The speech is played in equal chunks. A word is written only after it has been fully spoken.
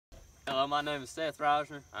Hello, my name is Seth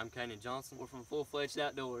Reisner. I'm Kenny Johnson. We're from Full Fledged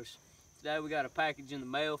Outdoors. Today we got a package in the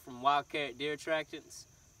mail from Carrot Deer Attractants,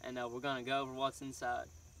 and we're going to go over what's inside.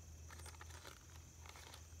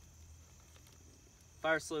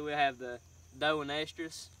 Firstly, we have the doe and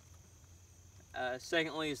estrus.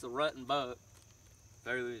 Secondly is the rut and buck.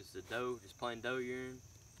 Thirdly is the doe, just plain doe urine.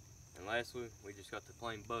 And lastly, we just got the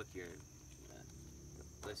plain buck urine.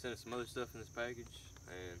 They sent us some other stuff in this package,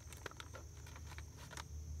 and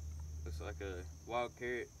looks like a wild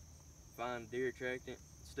carrot fine deer attractant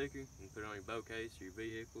sticker. You can put it on your boat case or your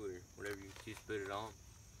vehicle or whatever you choose to put it on.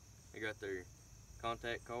 They got their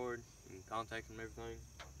contact card, you can contact them and everything.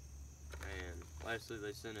 And lastly,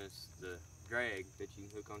 they sent us the drag that you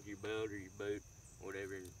can hook onto your belt or your boat or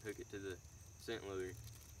whatever and hook it to the scent lure.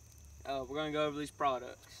 We're going to go over these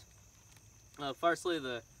products. Firstly,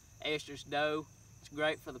 the estrus doe. It's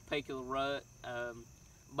great for the peak of the rut.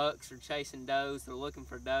 Bucks are chasing does, they're looking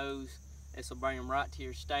for does. This will bring them right to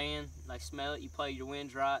your stand. They smell it, you play your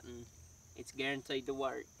winds right, and it's guaranteed to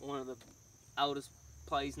work. One of the oldest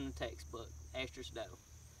plays in the textbook, estrus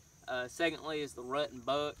doe. Secondly is the rut and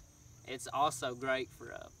buck. It's also great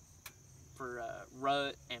for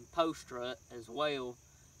rut and post-rut as well.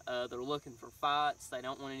 They're looking for fights. They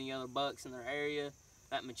don't want any other bucks in their area.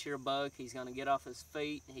 That mature buck, he's gonna get off his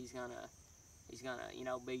feet. He's gonna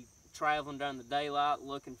be traveling during the daylight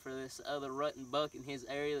looking for this other rut and buck in his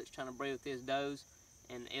area that's trying to breed with his does,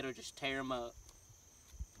 and it'll just tear him up.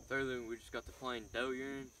 Thirdly, we just got the plain doe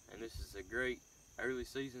urine, and this is a great early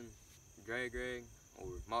season drag rag or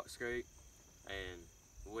mock scrape. And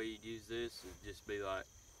the way you'd use this would just be like,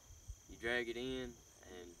 you drag it in,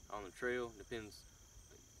 and on the trail,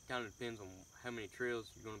 kind of depends on how many trails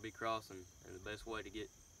you're going to be crossing, and the best way to get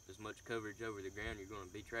as much coverage over the ground you're going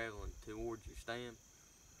to be traveling towards your stand.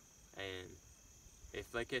 And if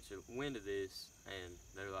they catch a wind of this and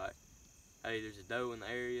they're like, hey, there's a doe in the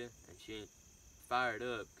area and she ain't fired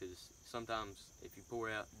up, because sometimes if you pour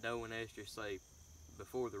out doe and estrus, say,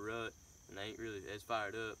 before the rut, and they ain't really as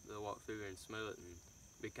fired up, they'll walk through there and smell it and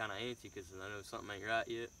be kind of antsy because they know something ain't right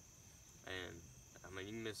yet. And I mean,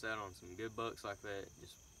 you can miss out on some good bucks like that,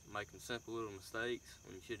 just making simple little mistakes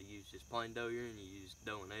when you should have used just plain doe urine. You used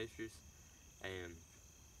doe and estrus. And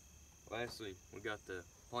lastly, we got the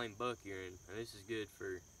plain buck urine, and this is good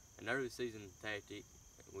for an early season tactic.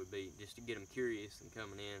 It would be just to get them curious and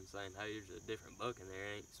coming in and saying, hey, there's a different buck in there,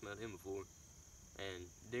 I ain't smelled him before. And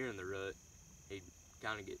during the rut, he'd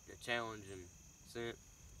kind of get a challenge and scent,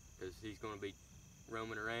 because he's going to be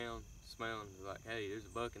roaming around smelling like, hey, there's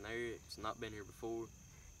a buck in there, it's not been here before,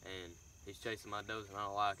 and he's chasing my does and I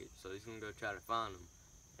don't like it. So he's going to go try to find them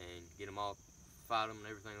and get them off, fight them and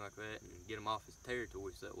everything like that, and get them off his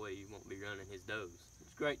territory, so that way you won't be running his does.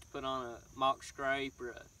 It's great to put on a mock scrape or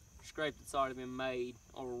a scrape that's already been made,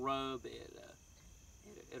 or a rub.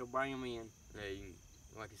 It'll bring them in. Yeah, you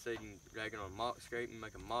can, like I said, you can drag it on a mock scrape and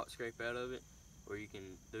make a mock scrape out of it, or you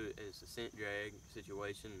can do it as a scent drag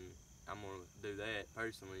situation. And I'm going to do that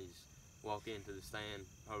personally. Just walk into the stand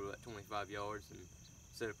probably about 25 yards and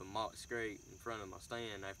set up a mock scrape in front of my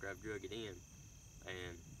stand after I've drug it in,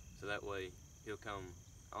 and so that way he'll come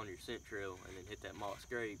on your scent trail and then hit that mock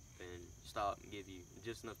scrape and stop and give you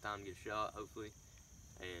just enough time to get a shot, hopefully,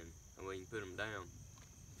 and that way you can put them down.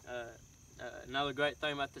 Another great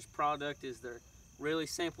thing about this product is they're really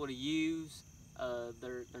simple to use.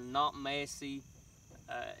 They're not messy.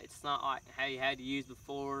 It's not like how you had to use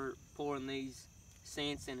before, pouring these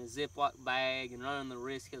scents in a Ziploc bag and running the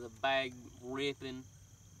risk of the bag ripping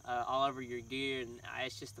all over your gear, and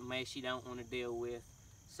it's just a mess you don't want to deal with.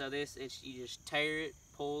 So you just tear it,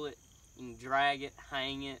 pull it, you can drag it,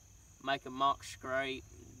 hang it, make a mock scrape,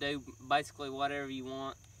 do basically whatever you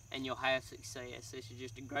want, and you'll have success. This is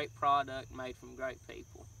just a great product made from great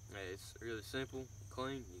people. Yeah, it's really simple,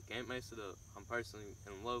 clean, you can't mess it up. I'm personally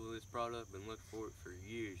in love with this product, been looking for it for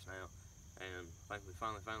years now, and I think we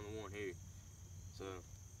finally found the one here. So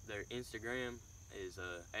their Instagram is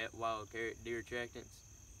at Carrot Deer Attractants,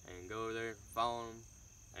 and go over there, follow them,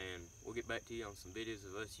 and we'll get back to you on some videos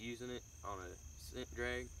of us using it on a scent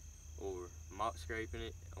drag or mock scraping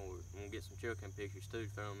it, or we'll get some trail cam pictures too,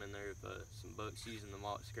 throw them in there of some bucks using the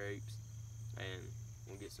mock scrapes, and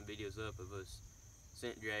we'll get some videos up of us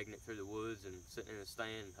scent dragging it through the woods and sitting in a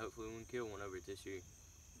stand, and hopefully we can kill one over it this year.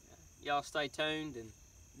 Y'all stay tuned and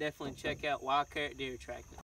definitely check out Carrot Deer Attractants.